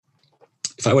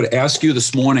If I were to ask you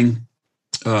this morning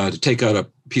to take out a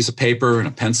piece of paper and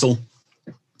a pencil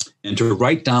and to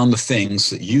write down the things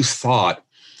that you thought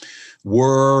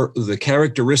were the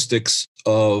characteristics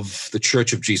of the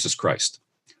Church of Jesus Christ,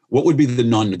 what would be the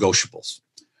non-negotiables?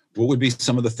 What would be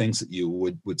some of the things that you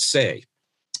would say?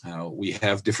 We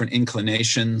have different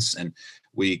inclinations and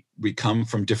we come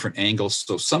from different angles.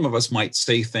 So some of us might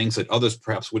say things that others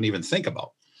perhaps wouldn't even think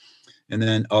about. And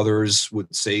then others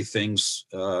would say things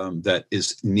that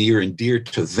is near and dear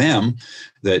to them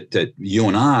that you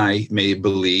and I may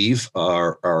believe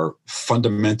are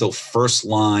fundamental first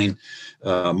line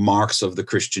marks of the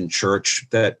Christian church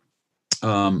that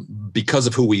because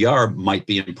of who we are might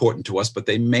be important to us, but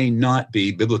they may not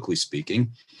be, biblically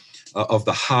speaking, of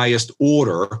the highest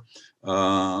order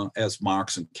as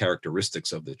marks and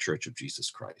characteristics of the Church of Jesus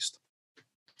Christ.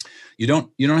 You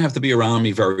don't have to be around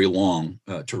me very long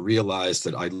to realize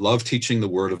that I love teaching the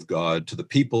Word of God to the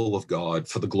people of God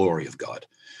for the glory of God.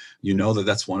 You know that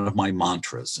that's one of my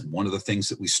mantras, and one of the things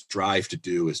that we strive to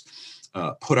do is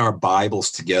put our Bibles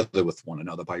together with one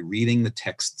another by reading the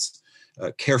texts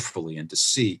carefully and to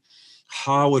see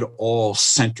how it all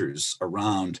centers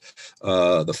around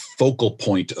the focal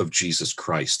point of Jesus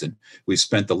Christ. And we've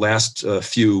spent the last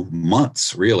few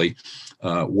months really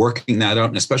working that out,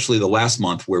 and especially the last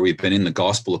month where we've been in the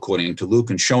Gospel according to Luke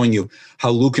and showing you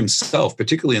how Luke himself,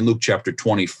 particularly in Luke chapter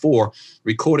 24,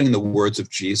 recording the words of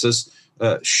Jesus,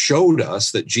 showed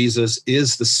us that Jesus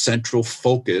is the central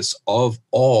focus of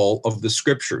all of the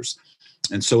scriptures.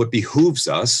 And so it behooves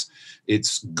us,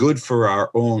 it's good for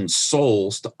our own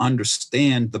souls to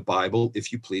understand the Bible,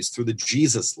 if you please, through the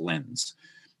Jesus lens.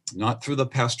 Not through the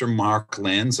Pastor Mark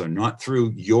lens or not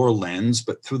through your lens,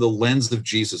 but through the lens of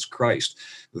Jesus Christ.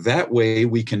 That way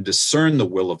we can discern the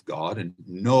will of God and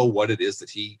know what it is that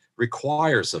he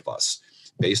requires of us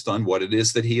based on what it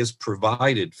is that he has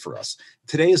provided for us.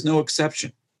 Today is no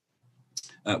exception.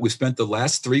 We spent the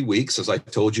last 3 weeks, as I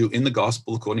told you, in the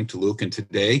Gospel according to Luke, and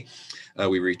today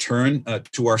we return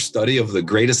to our study of the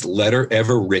greatest letter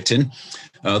ever written,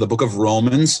 the book of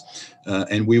Romans,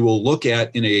 and we will look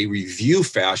at, in a review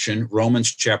fashion,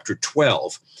 Romans chapter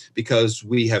 12, because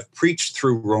we have preached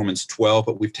through Romans 12,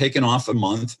 but we've taken off a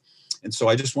month, and so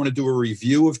I just want to do a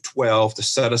review of 12 to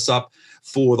set us up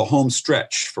for the home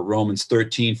stretch for Romans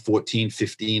 13, 14,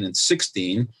 15, and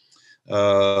 16,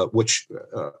 which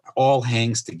all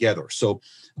hangs together. So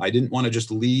I didn't want to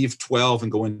just leave 12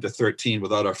 and go into 13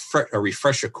 without a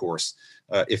refresher course,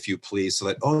 if you please, so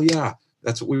that, oh yeah,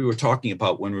 that's what we were talking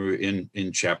about when we were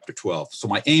in chapter 12. So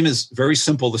my aim is very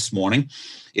simple this morning.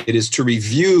 It is to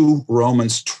review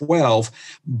Romans 12,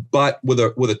 but with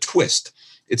a twist.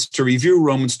 It's to review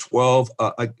Romans 12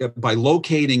 by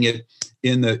locating it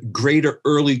in the greater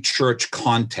early church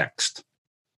context.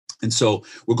 And so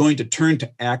we're going to turn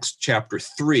to Acts chapter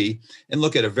 3 and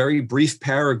look at a very brief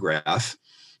paragraph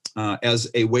as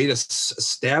a way to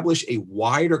establish a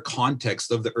wider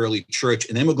context of the early church.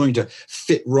 And then we're going to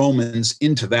fit Romans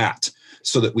into that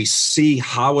so that we see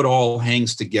how it all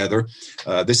hangs together.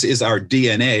 This is our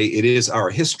DNA. It is our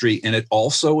history. And it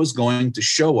also is going to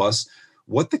show us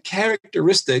what the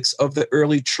characteristics of the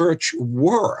early church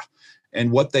were and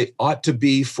what they ought to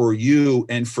be for you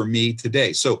and for me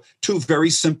today. So 2 very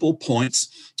simple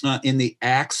points in the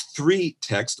Acts 3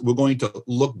 text. We're going to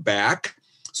look back.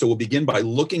 So we'll begin by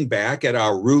looking back at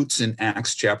our roots in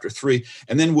Acts chapter 3.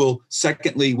 And then we'll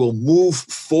move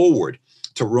forward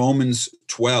to Romans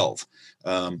 12.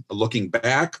 Looking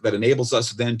back, that enables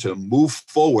us then to move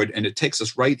forward, and it takes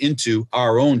us right into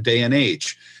our own day and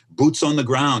age. Boots on the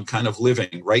ground kind of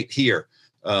living right here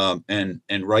and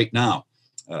right now.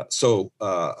 So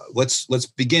let's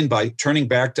begin by turning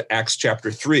back to Acts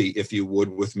chapter 3, if you would,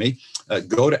 with me.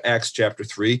 Go to Acts chapter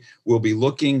 3. We'll be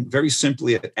looking very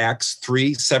simply at Acts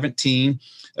 3, 17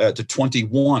 to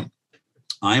 21.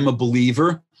 I'm a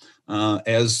believer,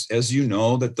 as you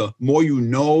know, that the more you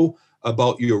know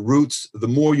about your roots, the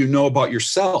more you know about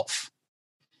yourself.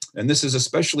 And this is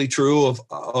especially true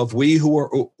of we who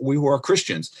are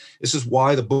Christians. This is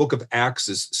why the book of Acts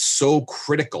is so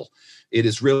critical. It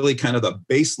is really kind of the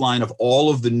baseline of all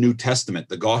of the New Testament.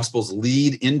 The Gospels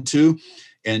lead into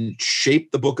and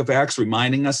shape the book of Acts,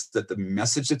 reminding us that the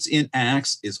message that's in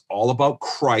Acts is all about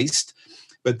Christ.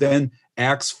 But then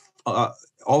Acts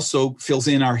also fills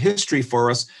in our history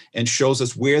for us and shows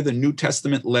us where the New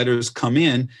Testament letters come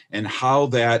in and how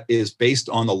that is based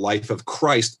on the life of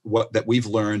Christ, that we've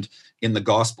learned in the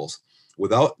Gospels.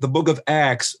 Without the book of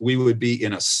Acts, we would be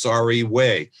in a sorry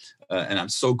way. And I'm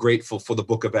so grateful for the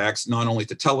book of Acts, not only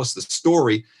to tell us the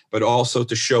story, but also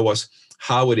to show us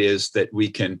how it is that we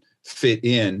can fit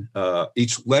in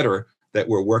each letter that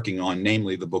we're working on,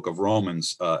 namely the book of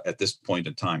Romans at this point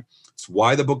in time. It's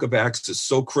why the book of Acts is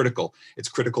so critical. It's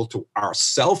critical to our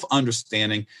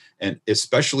self-understanding, and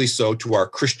especially so to our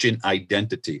Christian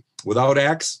identity. Without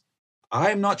Acts,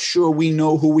 I'm not sure we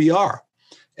know who we are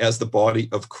as the body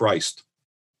of Christ.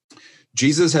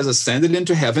 Jesus has ascended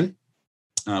into heaven.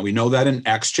 We know that in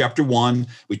Acts chapter 1.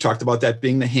 We talked about that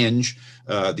being the hinge.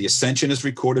 The ascension is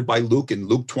recorded by Luke in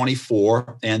Luke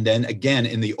 24. And then again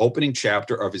in the opening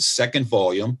chapter of his second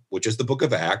volume, which is the book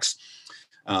of Acts.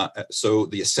 So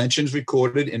the ascension is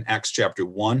recorded in Acts chapter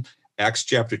 1. Acts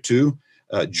chapter 2,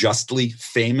 justly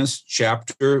famous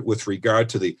chapter with regard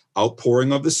to the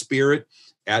outpouring of the Spirit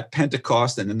at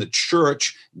Pentecost, and then the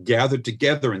church gathered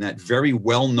together in that very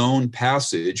well-known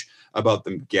passage about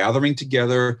them gathering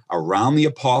together around the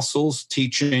apostles'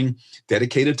 teaching,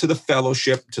 dedicated to the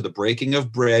fellowship, to the breaking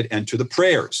of bread, and to the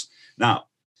prayers. Now,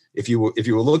 if you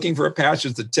were looking for a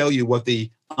passage to tell you what the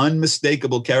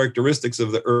unmistakable characteristics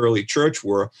of the early church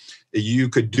were, you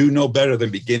could do no better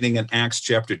than beginning in Acts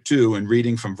chapter 2 and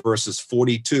reading from verses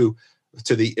 42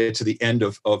 to the end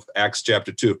of Acts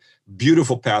chapter 2.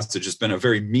 Beautiful passage. It's been a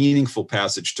very meaningful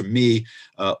passage to me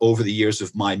over the years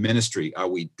of my ministry. Are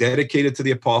we dedicated to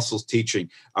the apostles' teaching?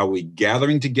 Are we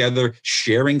gathering together,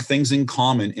 sharing things in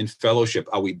common in fellowship?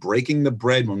 Are we breaking the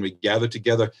bread when we gather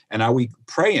together? And are we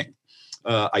praying?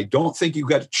 I don't think you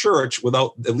got a church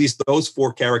without at least those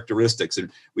four characteristics. And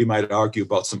we might argue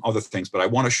about some other things, but I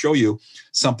want to show you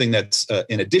something that's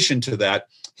in addition to that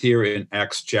here in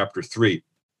Acts chapter 3.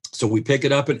 So we pick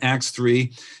it up in Acts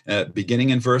 3,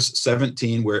 beginning in verse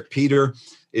 17, where Peter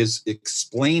is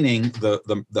explaining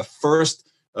the first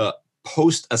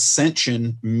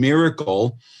post-ascension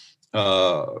miracle,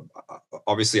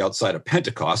 obviously outside of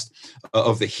Pentecost,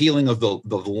 of the healing of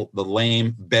the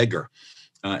lame beggar.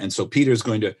 And so Peter is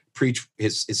going to preach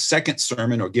his second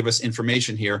sermon, or give us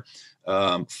information here,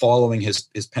 following his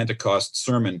Pentecost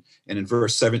sermon. And in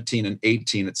verse 17 and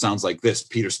 18, it sounds like this,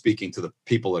 Peter speaking to the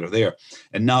people that are there.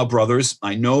 And now, brothers,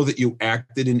 I know that you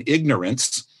acted in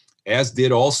ignorance, as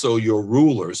did also your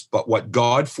rulers, but what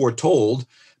God foretold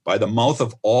by the mouth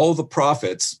of all the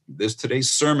prophets, this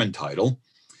today's sermon title,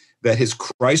 that his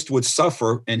Christ would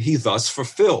suffer, and he thus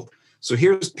fulfilled. So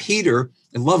here's Peter,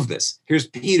 I love this. Here's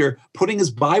Peter putting his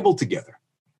Bible together.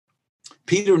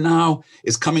 Peter now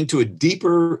is coming to a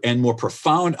deeper and more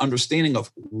profound understanding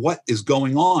of what is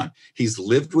going on. He's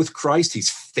lived with Christ.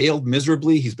 He's failed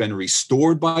miserably. He's been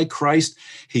restored by Christ.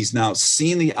 He's now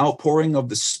seen the outpouring of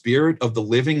the Spirit of the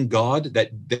living God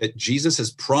that Jesus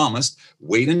has promised.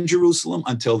 Wait in Jerusalem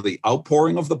until the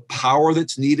outpouring of the power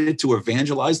that's needed to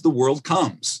evangelize the world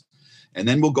comes. And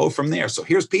then we'll go from there. So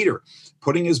here's Peter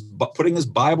putting his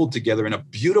Bible together in a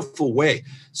beautiful way,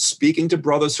 speaking to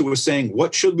brothers who are saying,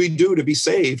 what should we do to be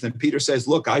saved? And Peter says,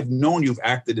 look, I've known you've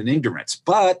acted in ignorance,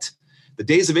 but the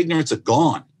days of ignorance are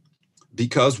gone.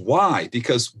 Because why?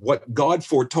 Because what God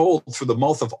foretold through the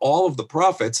mouth of all of the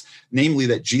prophets, namely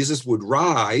that Jesus would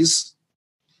rise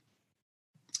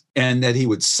and that he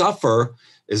would suffer,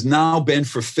 has now been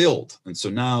fulfilled. And so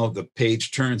now the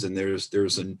page turns and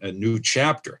there's a new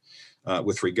chapter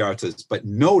with regard to this. But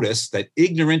notice that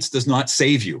ignorance does not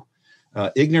save you.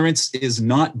 Ignorance is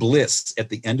not bliss at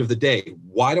the end of the day.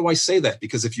 Why do I say that?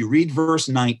 Because if you read verse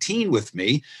 19 with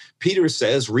me, Peter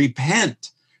says,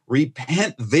 repent.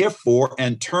 Repent, therefore,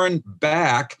 and turn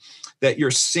back, that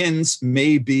your sins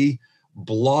may be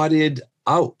blotted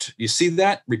out. You see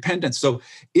that? Repentance. So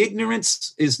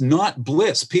ignorance is not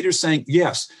bliss. Peter's saying,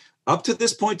 yes, up to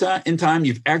this point in time,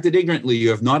 you've acted ignorantly, you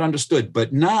have not understood,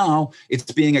 but now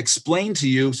it's being explained to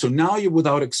you, so now you're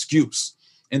without excuse.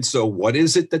 And so what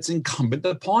is it that's incumbent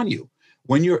upon you?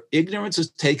 When your ignorance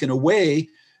is taken away,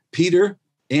 Peter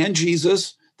and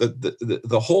Jesus,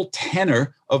 the whole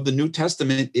tenor of the New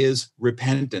Testament is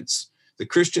repentance. The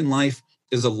Christian life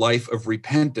is a life of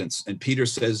repentance. And Peter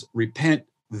says, repent,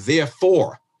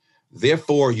 therefore.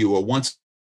 Therefore, you were once,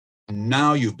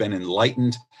 now you've been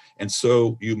enlightened, and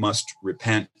so you must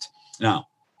repent. Now,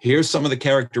 here's some of the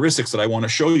characteristics that I want to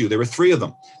show you. There are three of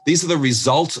them. These are the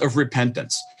results of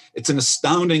repentance. It's an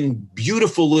astounding,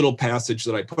 beautiful little passage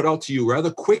that I put out to you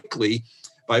rather quickly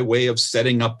by way of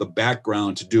setting up the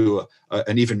background to do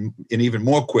an even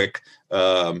more quick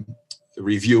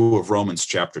review of Romans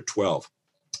chapter 12.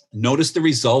 Notice the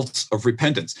results of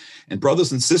repentance. And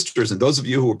brothers and sisters, and those of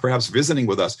you who are perhaps visiting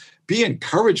with us, be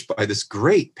encouraged by this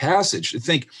great passage to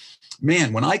think,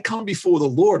 man, when I come before the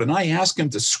Lord and I ask him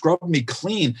to scrub me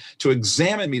clean, to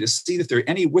examine me, to see if there's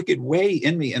any wicked way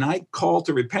in me, and I call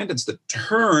to repentance, to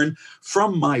turn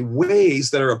from my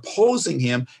ways that are opposing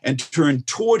him and turn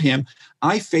toward him,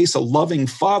 I face a loving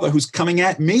Father who's coming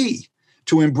at me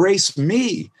to embrace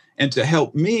me and to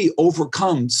help me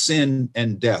overcome sin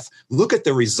and death. Look at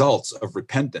the results of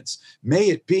repentance. May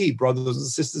it be, brothers and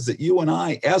sisters, that you and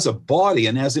I, as a body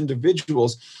and as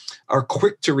individuals, are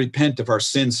quick to repent of our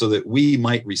sins so that we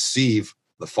might receive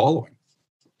the following.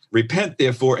 Repent,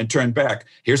 therefore, and turn back.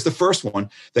 Here's the first one,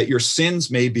 that your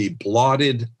sins may be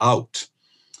blotted out.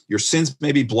 Your sins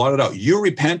may be blotted out. You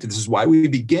repent. This is why we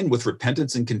begin with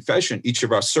repentance and confession, each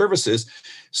of our services,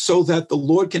 so that the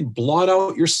Lord can blot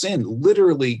out your sin,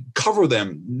 literally cover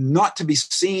them, not to be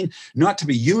seen, not to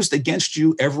be used against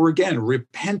you ever again.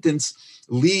 Repentance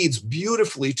leads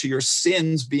beautifully to your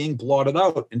sins being blotted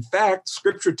out. In fact,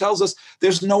 Scripture tells us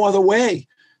there's no other way.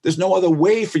 There's no other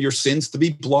way for your sins to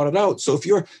be blotted out. So if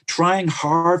you're trying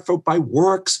hard by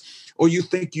works, or you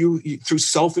think you through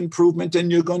self-improvement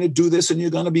and you're going to do this and you're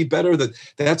going to be better,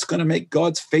 that's going to make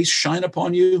God's face shine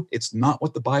upon you, it's not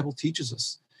what the Bible teaches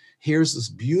us. Here's this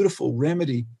beautiful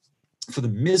remedy for the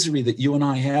misery that you and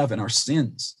I have in our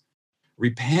sins.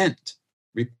 Repent.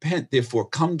 Repent, therefore,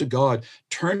 come to God,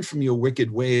 turn from your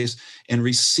wicked ways and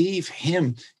receive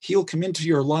him. He'll come into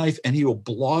your life and he will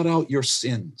blot out your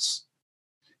sins.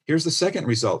 Here's the second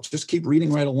result. Just keep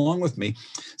reading right along with me.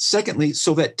 Secondly,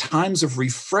 so that times of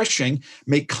refreshing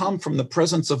may come from the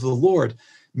presence of the Lord.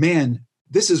 Man,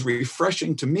 this is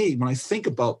refreshing to me when I think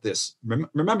about this.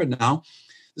 Remember now,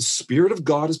 the Spirit of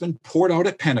God has been poured out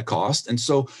at Pentecost. And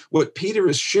so what Peter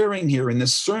is sharing here in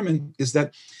this sermon is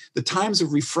that the times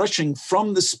of refreshing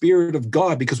from the Spirit of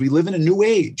God, because we live in a new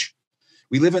age.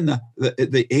 We live in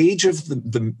the age of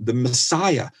the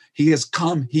Messiah. He has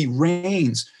come. He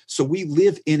reigns. So we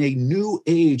live in a new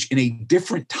age, in a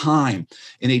different time,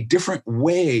 in a different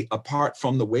way, apart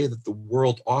from the way that the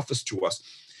world offers to us.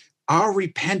 Our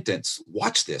repentance,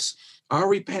 watch this, our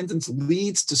repentance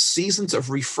leads to seasons of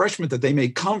refreshment that they may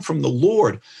come from the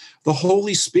Lord, the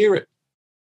Holy Spirit.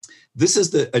 This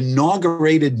is the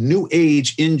inaugurated new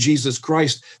age in Jesus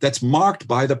Christ that's marked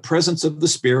by the presence of the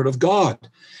Spirit of God.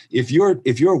 If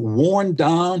you're worn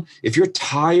down, if you're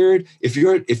tired, if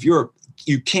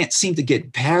you can't seem to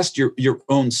get past your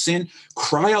own sin,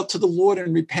 cry out to the Lord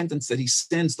in repentance that he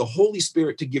sends the Holy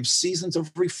Spirit to give seasons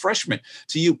of refreshment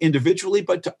to you individually,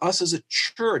 but to us as a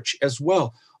church as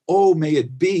well. Oh, may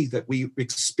it be that we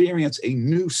experience a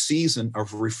new season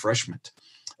of refreshment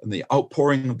and the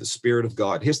outpouring of the Spirit of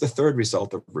God. Here's the third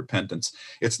result of repentance.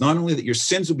 It's not only that your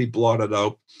sins will be blotted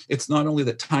out, it's not only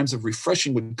that times of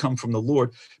refreshing would come from the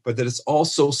Lord, but that it's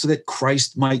also so that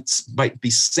Christ might be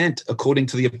sent according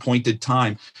to the appointed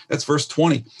time. That's verse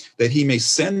 20, that he may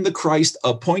send the Christ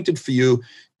appointed for you,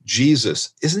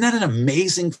 Jesus. Isn't that an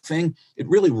amazing thing? It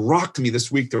really rocked me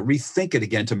this week to rethink it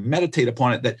again, to meditate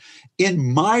upon it, that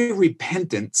in my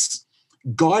repentance,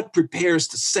 God prepares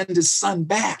to send his son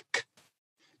back,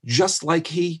 just like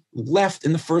he left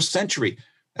in the first century.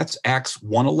 That's Acts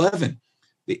 1:11.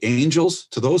 The angels,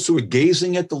 to those who are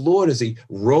gazing at the Lord as he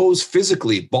rose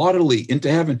physically, bodily into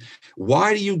heaven,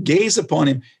 why do you gaze upon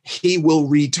him? He will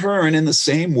return in the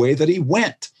same way that he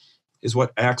went, is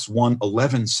what Acts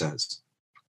 1:11 says.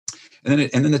 And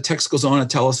then the text goes on to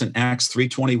tell us in Acts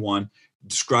 3:21,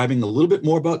 describing a little bit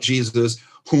more about Jesus,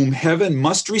 whom heaven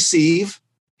must receive.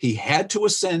 He had to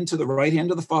ascend to the right hand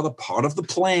of the Father, part of the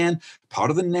plan, part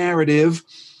of the narrative,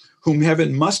 whom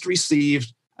heaven must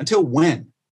receive until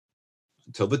when?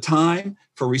 Until the time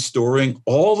for restoring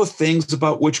all the things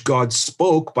about which God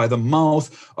spoke by the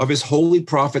mouth of his holy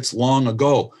prophets long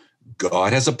ago.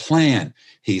 God has a plan.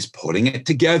 He's putting it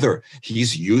together.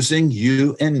 He's using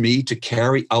you and me to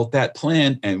carry out that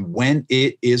plan. And when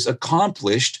it is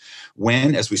accomplished,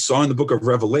 when, as we saw in the book of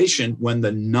Revelation, when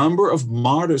the number of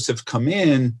martyrs have come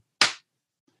in,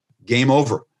 game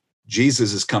over.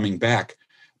 Jesus is coming back.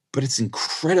 But it's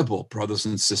incredible, brothers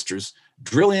and sisters.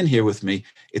 Drill in here with me.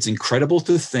 It's incredible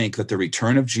to think that the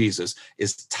return of Jesus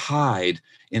is tied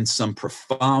in some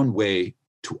profound way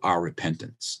to our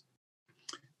repentance.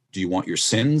 Do you want your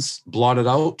sins blotted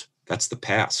out? That's the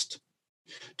past.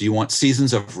 Do you want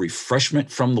seasons of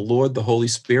refreshment from the Lord, the Holy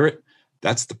Spirit?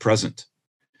 That's the present.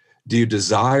 Do you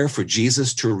desire for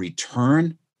Jesus to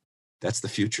return? That's the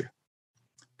future.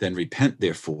 Then repent,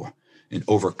 therefore, and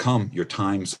overcome your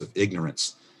times of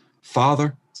ignorance.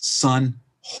 Father, Son,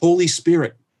 Holy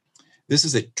Spirit. This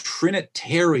is a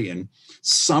Trinitarian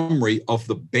summary of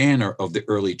the banner of the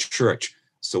early church.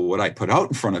 So what I put out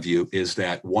in front of you is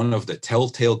that one of the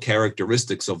telltale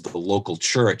characteristics of the local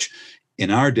church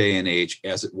in our day and age,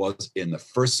 as it was in the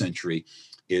first century,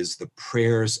 is the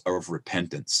prayers of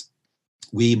repentance.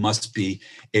 We must be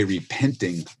a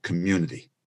repenting community.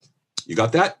 You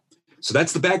got that? So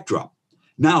that's the backdrop.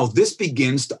 Now, this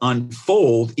begins to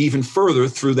unfold even further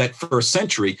through that first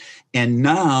century. And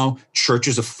now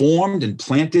churches are formed and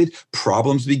planted,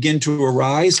 problems begin to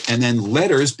arise, and then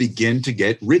letters begin to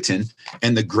get written.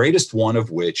 And the greatest one of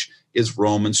which is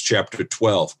Romans chapter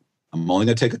 12. I'm only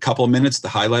going to take a couple of minutes to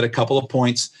highlight a couple of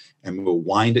points, and we'll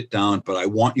wind it down. But I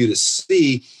want you to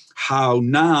see how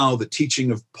now the teaching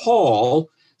of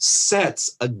Paul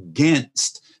sets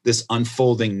against this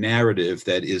unfolding narrative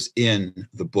that is in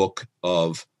the book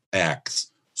of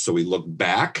Acts. So we look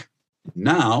back.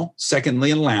 Now, secondly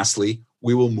and lastly,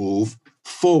 we will move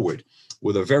forward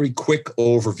with a very quick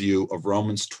overview of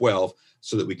Romans 12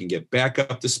 so that we can get back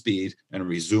up to speed and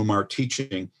resume our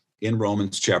teaching in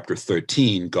Romans chapter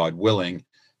 13, God willing,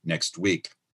 next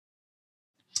week.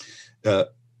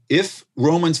 If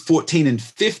Romans 14 and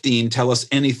 15 tell us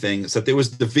anything, it's that there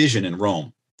was division in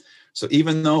Rome. So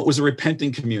even though it was a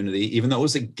repenting community, even though it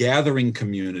was a gathering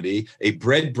community, a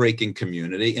bread-breaking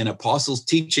community, an apostles'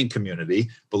 teaching community,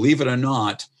 believe it or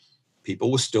not, people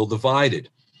were still divided.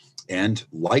 And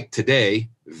like today,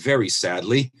 very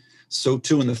sadly, so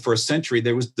too in the first century,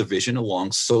 there was division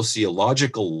along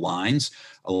sociological lines,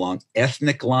 along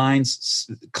ethnic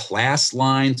lines, class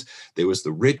lines. There was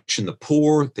the rich and the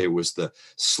poor. There was the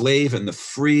slave and the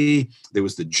free. There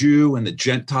was the Jew and the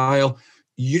Gentile.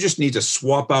 You just need to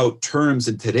swap out terms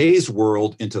in today's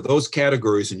world into those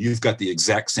categories, and you've got the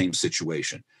exact same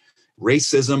situation.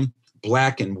 Racism,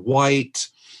 black and white,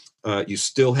 you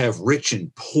still have rich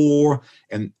and poor,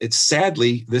 and it's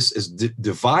sadly, this is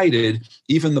divided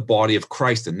even the body of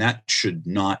Christ, and that should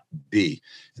not be.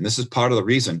 And this is part of the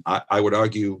reason, I would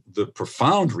argue, the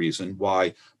profound reason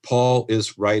why Paul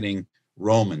is writing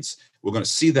Romans. We're going to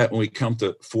see that when we come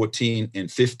to 14 and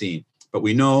 15. But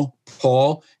we know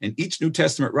Paul and each New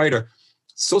Testament writer,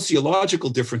 sociological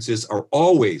differences are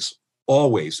always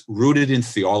rooted in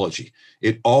theology.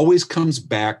 It always comes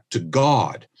back to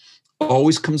God,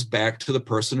 always comes back to the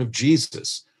person of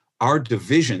Jesus. Our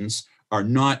divisions are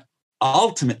not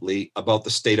ultimately about the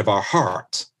state of our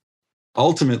heart.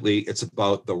 Ultimately, it's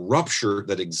about the rupture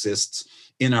that exists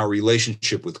in our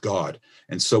relationship with God.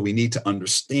 And so we need to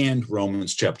understand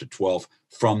Romans chapter 12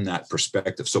 from that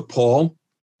perspective. So Paul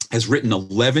has written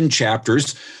 11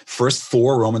 chapters, first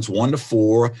 4, Romans 1 to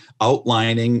 4,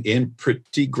 outlining in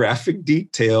pretty graphic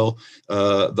detail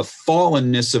the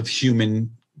fallenness of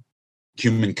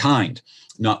humankind.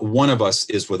 Not one of us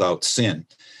is without sin.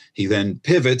 He then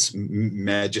pivots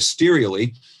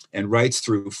magisterially and writes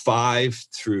through 5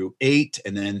 through 8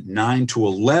 and then 9 to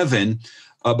 11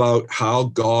 about how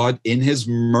God in his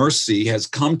mercy has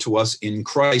come to us in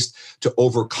Christ to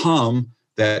overcome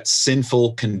that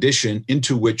sinful condition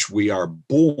into which we are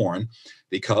born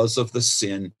because of the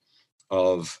sin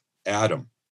of Adam.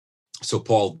 So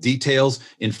Paul details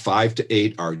in 5 to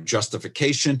 8 our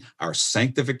justification, our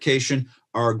sanctification,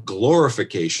 our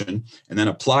glorification, and then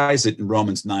applies it in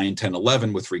Romans 9, 10,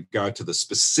 11 with regard to the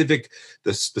specific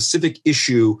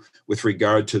issue with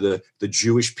regard to the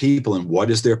Jewish people and what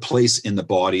is their place in the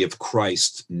body of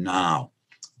Christ now.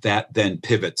 That then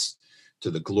pivots to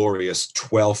the glorious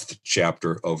 12th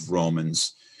chapter of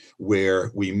Romans, where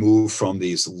we move from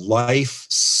these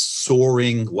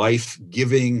life-soaring,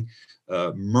 life-giving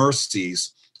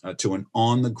mercies to an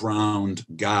on-the-ground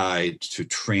guide to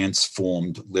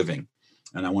transformed living.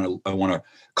 And I want to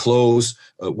close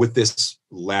with this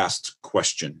last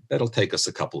question. That'll take us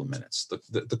a couple of minutes.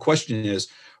 The question is,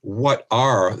 what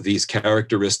are these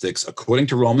characteristics, according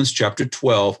to Romans chapter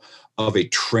 12, of a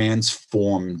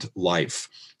transformed life?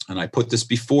 And I put this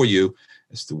before you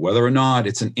as to whether or not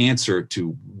it's an answer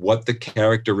to what the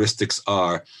characteristics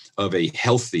are of a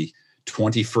healthy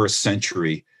 21st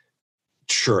century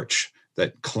church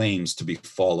that claims to be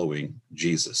following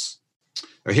Jesus.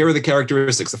 Now, here are the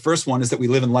characteristics. The first one is that we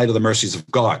live in light of the mercies of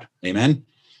God. Amen.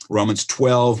 Romans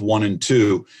 12, 1 and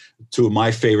 2, two of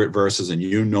my favorite verses, and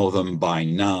you know them by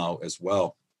now as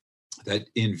well. That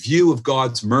in view of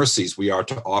God's mercies, we are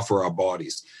to offer our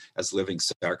bodies as living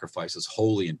sacrifices,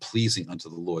 holy and pleasing unto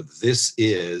the Lord. This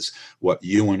is what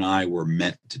you and I were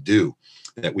meant to do,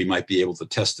 that we might be able to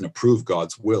test and approve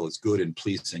God's will as good and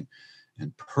pleasing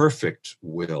and perfect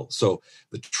will. So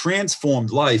the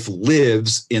transformed life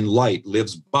lives in light,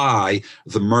 lives by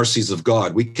the mercies of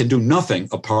God. We can do nothing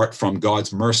apart from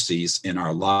God's mercies in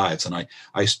our lives. And I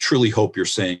truly hope you're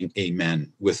saying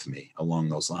amen with me along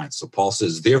those lines. So Paul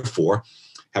says, therefore,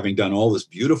 having done all this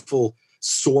beautiful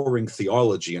soaring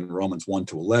theology in Romans 1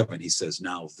 to 11, he says,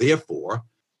 now, therefore,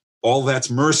 all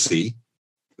that's mercy,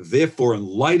 therefore, in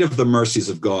light of the mercies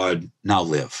of God, now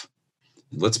live.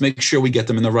 Let's make sure we get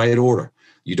them in the right order.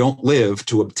 You don't live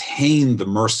to obtain the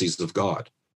mercies of God.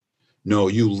 No,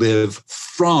 you live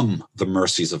from the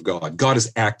mercies of God. God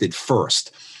has acted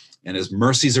first, and his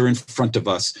mercies are in front of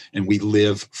us, and we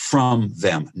live from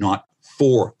them, not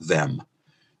for them.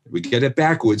 If we get it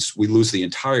backwards, we lose the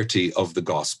entirety of the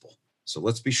gospel. So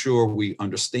let's be sure we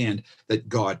understand that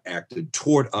God acted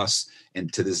toward us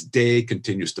and to this day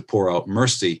continues to pour out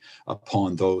mercy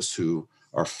upon those who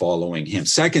are following him.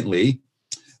 Secondly,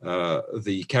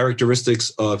 the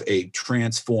characteristics of a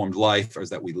transformed life is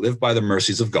that we live by the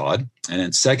mercies of God. And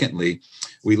then secondly,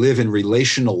 we live in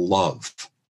relational love.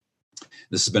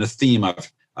 This has been a theme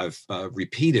I've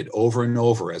repeated over and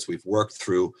over as we've worked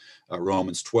through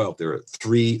Romans 12.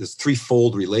 There's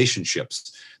threefold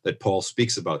relationships that Paul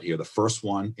speaks about here. The first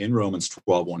one in Romans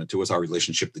 12, 1 and 2 is our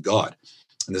relationship to God.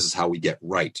 And this is how we get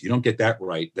right. You don't get that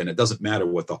right, then it doesn't matter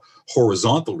what the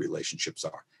horizontal relationships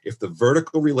are. If the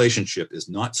vertical relationship is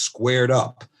not squared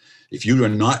up, if you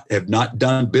have not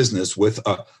done business with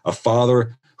a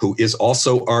Father who is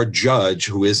also our judge,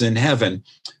 who is in heaven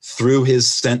through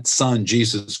his sent Son,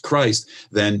 Jesus Christ,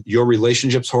 then your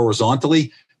relationships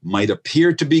horizontally might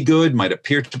appear to be good, might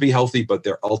appear to be healthy, but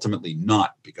they're ultimately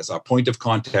not, because our point of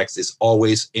context is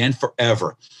always and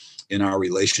forever in our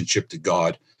relationship to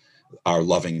God, our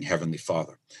loving Heavenly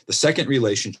Father. The second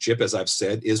relationship, as I've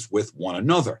said, is with one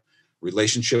another,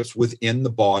 relationships within the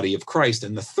body of Christ.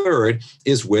 And the third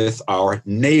is with our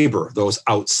neighbor, those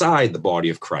outside the body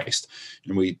of Christ.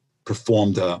 And we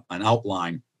performed an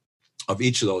outline of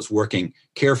each of those, working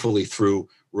carefully through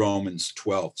Romans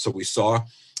 12. So we saw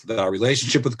that our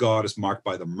relationship with God is marked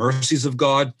by the mercies of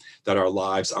God, that our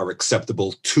lives are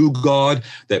acceptable to God,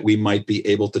 that we might be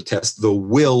able to test the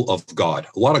will of God.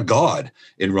 A lot of God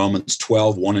in Romans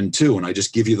 12, 1 and 2. And I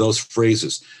just give you those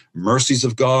phrases. Mercies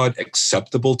of God,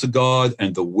 acceptable to God,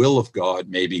 and the will of God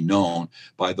may be known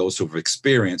by those who have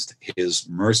experienced his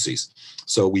mercies.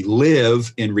 So we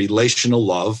live in relational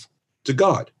love to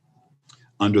God.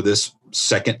 Under this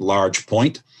second large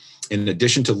point, in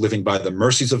addition to living by the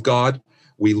mercies of God,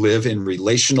 we live in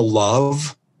relational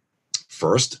love,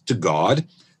 first to God,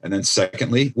 and then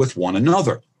secondly with one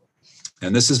another.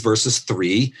 And this is verses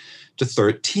 3 to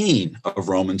 13 of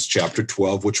Romans chapter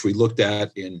 12, which we looked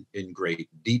at in great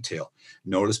detail.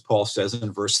 Notice Paul says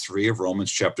in verse 3 of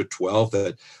Romans chapter 12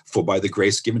 that, for by the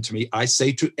grace given to me, I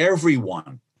say to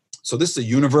everyone. So this is a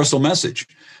universal message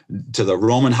to the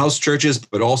Roman house churches,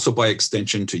 but also by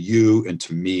extension to you and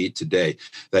to me today,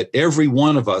 that every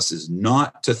one of us is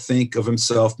not to think of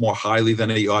himself more highly than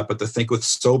he ought, but to think with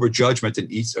sober judgment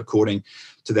and each according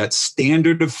to that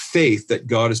standard of faith that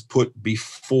God has put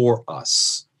before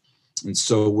us. And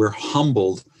so we're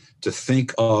humbled to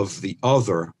think of the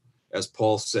other, as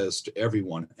Paul says to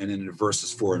everyone. And in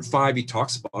verses 4 and 5, he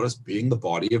talks about us being the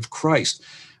body of Christ.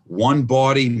 One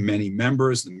body, many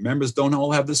members. The members don't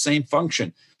all have the same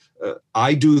function.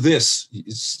 I do this.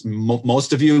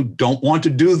 Most of you don't want to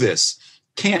do this,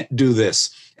 can't do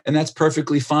this. And that's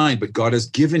perfectly fine. But God has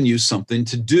given you something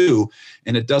to do,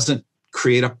 and it doesn't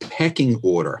create a pecking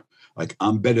order. Like,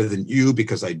 I'm better than you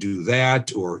because I do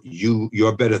that, or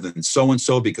you're better than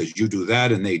so-and-so because you do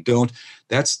that and they don't.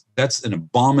 That's an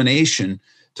abomination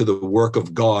to the work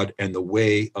of God and the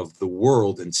way of the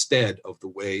world instead of the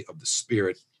way of the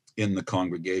Spirit in the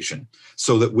congregation.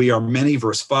 So that we are many,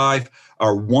 verse 5,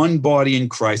 are one body in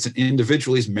Christ and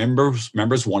individually as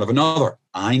members one of another.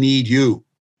 I need you.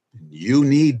 You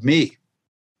need me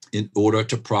in order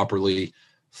to properly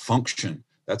function.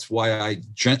 That's why I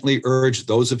gently urge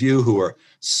those of you who are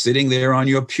sitting there on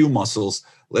your pew muscles,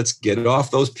 let's get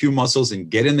off those pew muscles and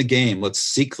get in the game. Let's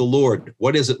seek the Lord.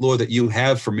 What is it, Lord, that you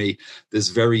have for me this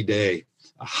very day?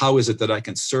 How is it that I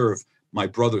can serve my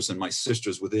brothers and my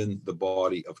sisters within the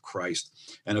body of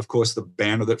Christ? And of course, the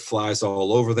banner that flies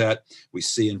all over that, we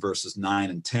see in verses 9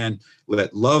 and 10,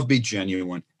 let love be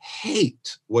genuine,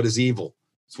 hate what is evil.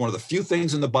 It's one of the few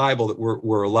things in the Bible that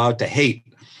we're allowed to hate.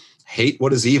 Hate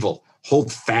what is evil.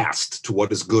 Hold fast to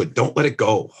what is good. Don't let it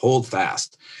go. Hold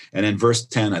fast. And in verse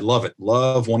 10, I love it.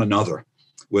 Love one another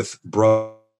with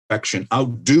affection.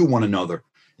 Outdo one another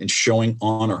in showing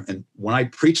honor. And when I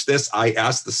preach this, I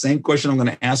ask the same question I'm going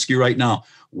to ask you right now.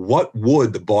 What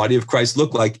would the body of Christ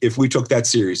look like if we took that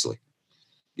seriously?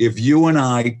 If you and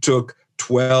I took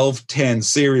 12:10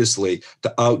 seriously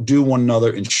to outdo one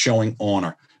another in showing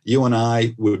honor, you and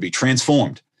I would be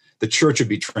transformed. The church would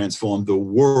be transformed. The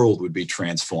world would be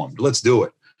transformed. Let's do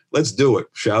it. Let's do it,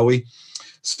 shall we?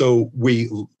 So we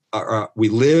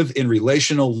live in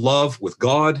relational love with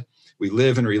God. We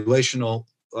live in relational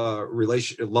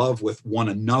love with one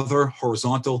another,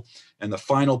 horizontal. And the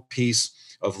final piece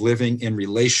of living in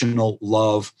relational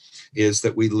love is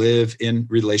that we live in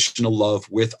relational love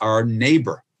with our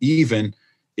neighbor, even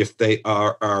if they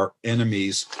are our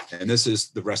enemies. And this is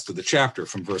the rest of the chapter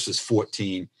from verses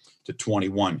 14 to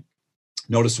 21.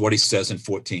 Notice what he says in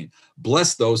 14.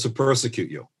 Bless those who persecute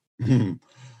you.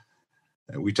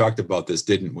 We talked about this,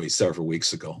 didn't we, several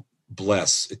weeks ago?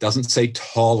 Bless. It doesn't say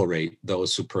tolerate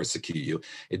those who persecute you.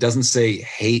 It doesn't say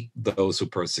hate those who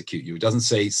persecute you. It doesn't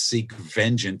say seek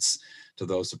vengeance to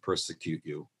those who persecute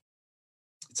you.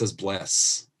 It says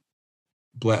bless.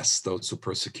 Bless those who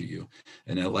persecute you.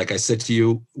 And like I said to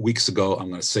you weeks ago, I'm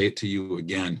going to say it to you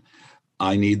again.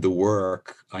 I need the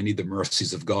work. I need the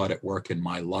mercies of God at work in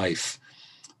my life,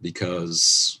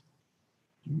 because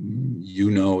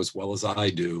you know as well as I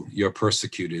do, you're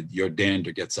persecuted, your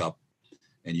dander gets up,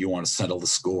 and you want to settle the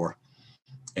score.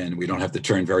 And we don't have to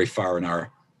turn very far in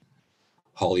our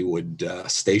Hollywood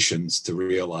stations to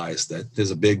realize that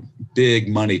there's a big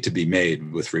money to be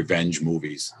made with revenge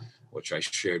movies, which I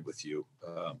shared with you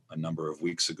a number of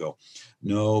weeks ago.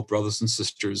 No, brothers and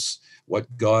sisters, what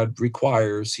God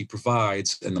requires, he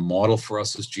provides, and the model for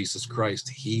us is Jesus Christ.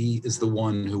 He is the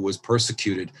one who was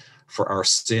persecuted for our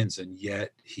sins, and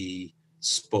yet he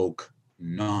spoke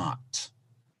not,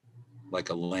 like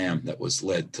a lamb that was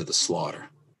led to the slaughter.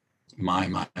 My.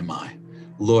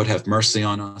 Lord, have mercy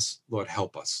on us. Lord,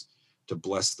 help us to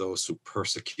bless those who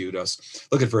persecute us.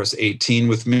 Look at verse 18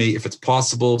 with me. If it's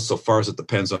possible, so far as it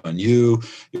depends on you,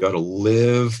 you got to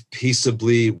live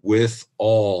peaceably with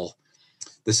all.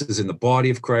 This is in the body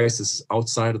of Christ. This is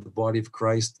outside of the body of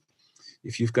Christ.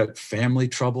 If you've got family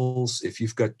troubles, if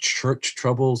you've got church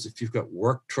troubles, if you've got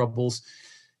work troubles,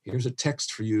 here's a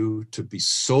text for you to be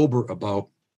sober about.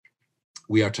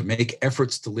 We are to make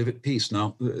efforts to live at peace.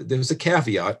 Now, there's a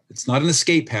caveat. It's not an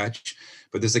escape hatch,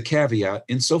 but there's a caveat.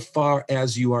 Insofar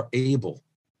as you are able,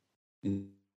 it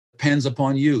depends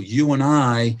upon you. You and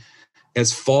I,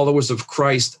 as followers of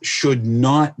Christ, should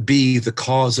not be the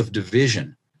cause of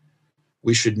division.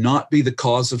 We should not be the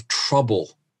cause of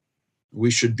trouble.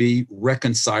 We should be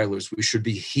reconcilers. We should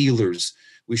be healers.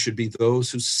 We should be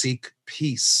those who seek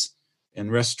peace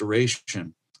and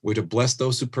restoration. We're to bless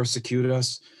those who persecute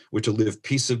us. We're to live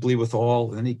peaceably with all.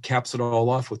 And then he caps it all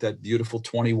off with that beautiful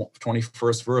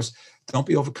 21st verse. Don't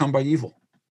be overcome by evil.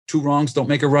 Two wrongs don't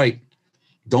make a right.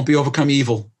 Don't be overcome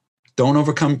evil.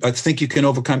 I think you can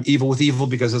overcome evil with evil,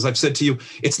 because as I've said to you,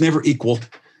 it's never equal.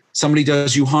 Somebody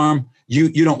does you harm,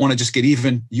 you don't want to just get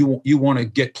even. You want to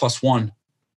get +1.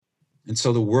 And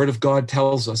so the word of God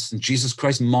tells us, and Jesus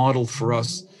Christ modeled for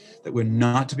us, that we're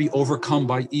not to be overcome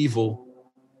by evil,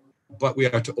 but we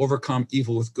are to overcome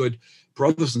evil with good.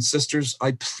 Brothers and sisters,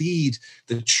 I plead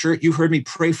the church. You heard me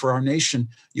pray for our nation.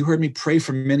 You heard me pray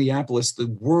for Minneapolis. The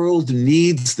world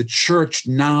needs the church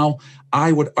now,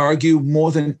 I would argue,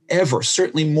 more than ever,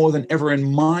 certainly more than ever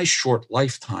in my short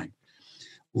lifetime.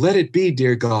 Let it be,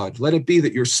 dear God, let it be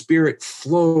that your spirit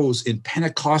flows in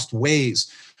Pentecost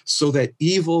ways so that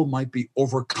evil might be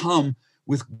overcome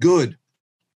with good.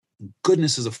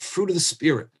 Goodness is a fruit of the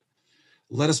Spirit.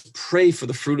 Let us pray for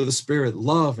the fruit of the Spirit: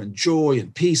 love and joy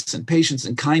and peace and patience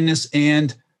and kindness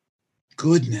and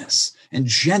goodness and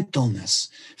gentleness,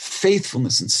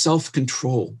 faithfulness and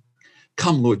self-control.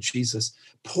 Come, Lord Jesus,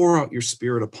 pour out your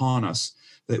Spirit upon us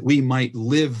that we might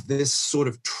live this sort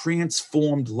of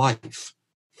transformed life.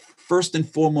 First and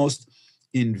foremost,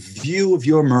 in view of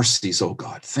your mercies, oh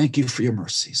God. Thank you for your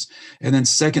mercies. And then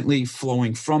secondly,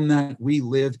 flowing from that, we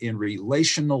live in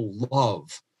relational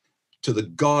love to the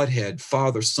Godhead,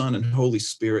 Father, Son, and Holy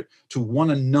Spirit, to one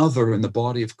another in the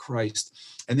body of Christ,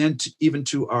 and then even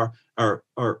to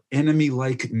our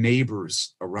enemy-like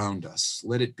neighbors around us.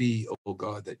 Let it be, oh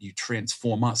God, that you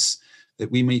transform us,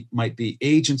 that we might be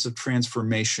agents of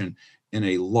transformation in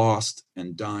a lost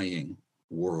and dying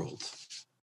world.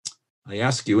 I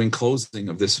ask you, in closing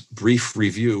of this brief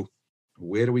review,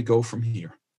 where do we go from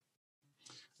here?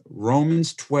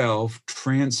 Romans 12,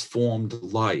 transformed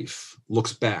life,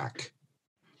 looks back.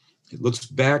 It looks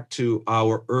back to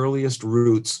our earliest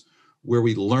roots, where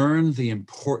we learn the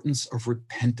importance of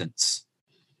repentance.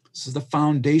 This is the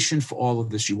foundation for all of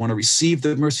this. You want to receive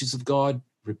the mercies of God?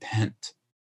 Repent.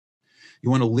 You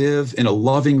want to live in a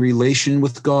loving relation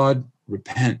with God?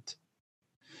 Repent.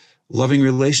 Loving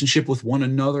relationship with one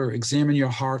another, examine your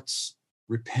hearts,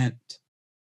 repent.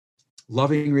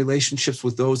 Loving relationships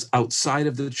with those outside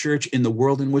of the church in the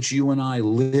world in which you and I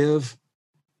live,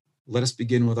 let us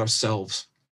begin with ourselves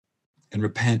and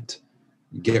repent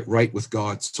and get right with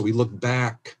God. So we look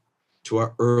back to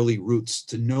our early roots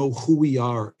to know who we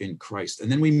are in Christ.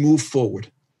 And then we move forward.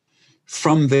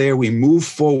 From there, we move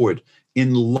forward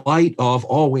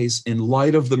always in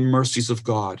light of the mercies of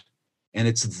God. And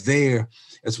it's there,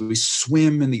 as we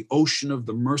swim in the ocean of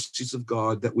the mercies of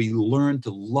God, that we learn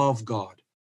to love God,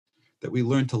 that we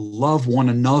learn to love one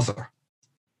another,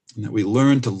 and that we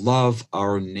learn to love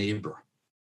our neighbor.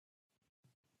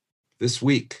 This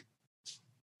week,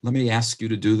 let me ask you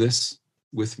to do this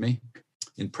with me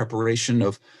in preparation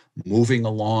of moving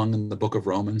along in the book of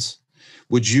Romans.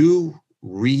 Would you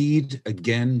read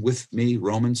again with me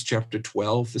Romans chapter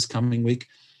 12 this coming week?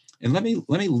 And let me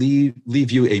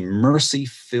leave you a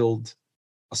mercy-filled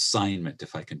assignment,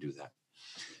 if I can do that.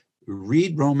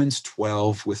 Read Romans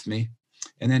 12 with me,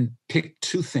 and then pick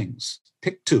two things.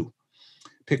 Pick two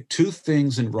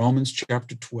things in Romans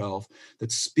chapter 12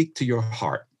 that speak to your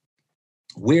heart.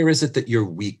 Where is it that you're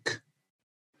weak?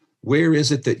 Where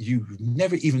is it that you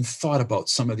never even thought about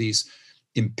some of these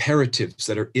imperatives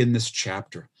that are in this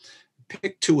chapter?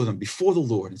 Pick two of them before the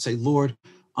Lord and say, Lord,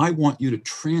 I want you to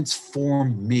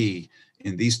transform me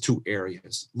in these two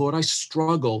areas. Lord, I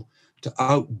struggle to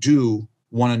outdo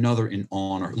one another in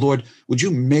honor. Lord, would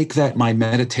you make that my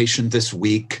meditation this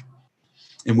week?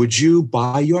 And would you,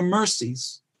 by your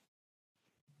mercies,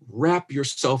 wrap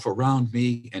yourself around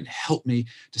me and help me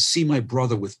to see my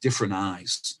brother with different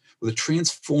eyes, with a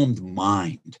transformed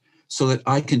mind, so that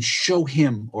I can show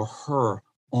him or her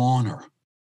honor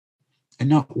and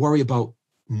not worry about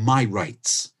my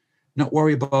rights, not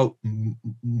worry about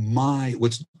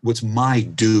what's my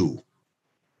due,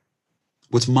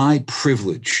 what's my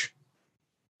privilege.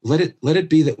 Let it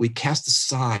be that we cast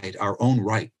aside our own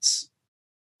rights,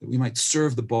 that we might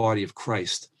serve the body of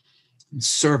Christ and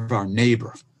serve our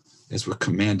neighbor as we're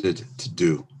commanded to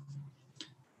do.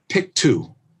 Pick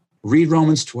two. Read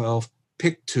Romans 12.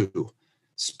 Pick two.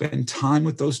 Spend time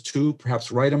with those two.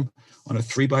 Perhaps write them on a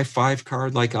 3x5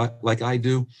 card like I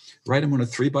do. Write them on a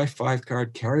 3x5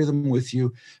 card. Carry them with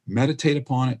you. Meditate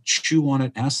upon it. Chew on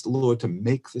it. Ask the Lord to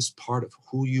make this part of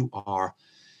who you are,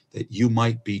 that you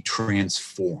might be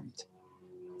transformed,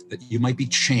 that you might be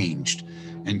changed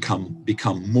and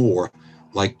become more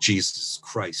like Jesus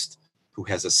Christ, who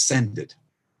has ascended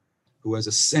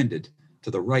to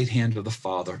the right hand of the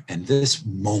Father, and this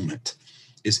moment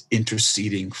is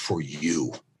interceding for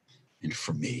you and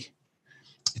for me.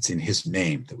 It's in his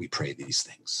name that we pray these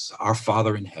things. Our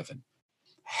Father in heaven,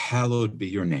 hallowed be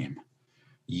your name.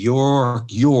 Your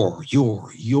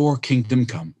kingdom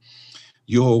come.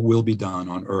 Your will be done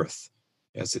on earth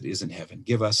as it is in heaven.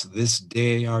 Give us this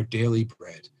day our daily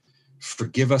bread.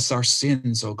 Forgive us our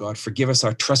sins, O God. Forgive us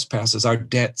our trespasses, our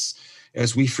debts,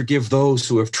 as we forgive those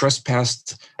who have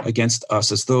trespassed against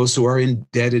us, as those who are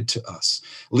indebted to us.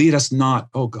 Lead us not,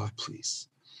 oh God, please,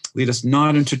 lead us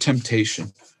not into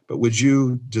temptation, but would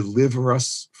you deliver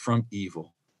us from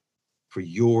evil? For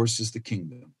yours is the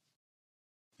kingdom,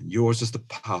 and yours is the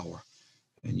power,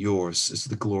 and yours is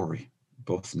the glory,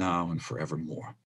 both now and forevermore.